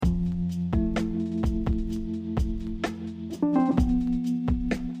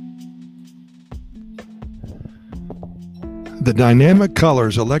The dynamic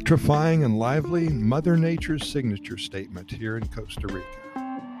colors, electrifying and lively, Mother Nature's signature statement here in Costa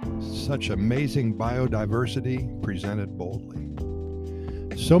Rica. Such amazing biodiversity presented boldly.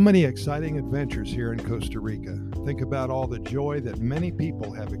 So many exciting adventures here in Costa Rica. Think about all the joy that many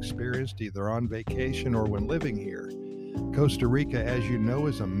people have experienced either on vacation or when living here. Costa Rica, as you know,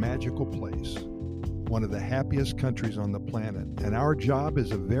 is a magical place, one of the happiest countries on the planet, and our job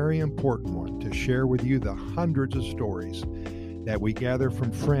is a very important one, to share with you the hundreds of stories that we gather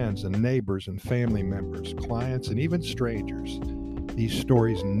from friends and neighbors and family members, clients, and even strangers. These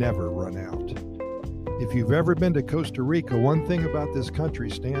stories never run out. If you've ever been to Costa Rica, one thing about this country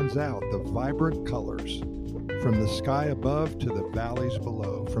stands out: the vibrant colors. From the sky above to the valleys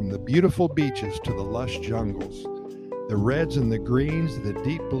below, from the beautiful beaches to the lush jungles, the reds and the greens, the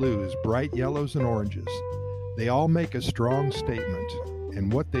deep blues, bright yellows and oranges, they all make a strong statement.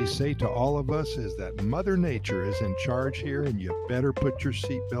 And what they say to all of us is that Mother Nature is in charge here, and you better put your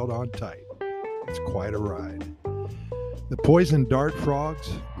seatbelt on tight. It's quite a ride. The poison dart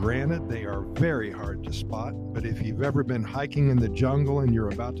frogs, granted, they are very hard to spot, but if you've ever been hiking in the jungle and you're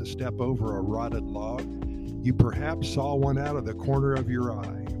about to step over a rotted log, you perhaps saw one out of the corner of your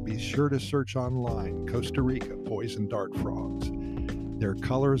eye. Be sure to search online, Costa Rica poison dart frogs. Their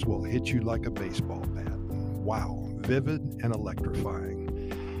colors will hit you like a baseball bat. Wow, vivid and electrifying.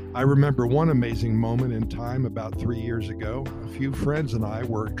 I remember one amazing moment in time about 3 years ago. A few friends and I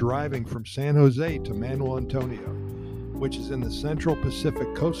were driving from San Jose to Manuel Antonio, which is in the central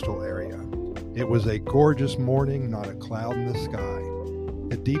Pacific coastal area. It was a gorgeous morning, not a cloud in the sky.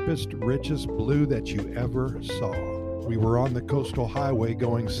 The deepest, richest blue that you ever saw. We were on the coastal highway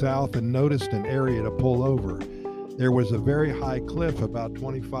going south and noticed an area to pull over. There was a very high cliff about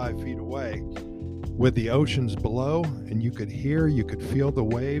 25 feet away with the oceans below, and you could feel the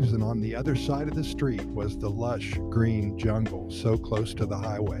waves, and on the other side of the street was the lush green jungle so close to the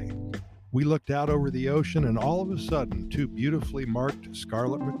highway. We looked out over the ocean, and all of a sudden, two beautifully marked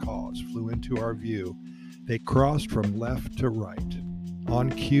scarlet macaws flew into our view. They crossed from left to right, on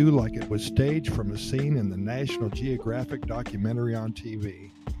cue, like it was staged from a scene in the National Geographic documentary on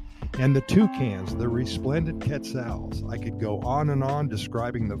TV. And the toucans, the resplendent quetzals. I could go on and on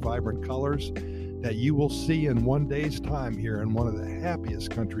describing the vibrant colors that you will see in one day's time here in one of the happiest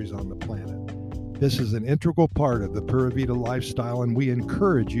countries on the planet. This is an integral part of the Pura Vida lifestyle, and we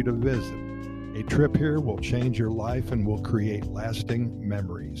encourage you to visit. A trip here will change your life and will create lasting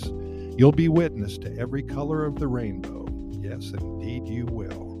memories. You'll be witness to every color of the rainbow. Yes, indeed you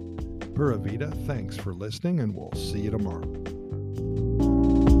will. Pura Vida, thanks for listening, and we'll see you tomorrow.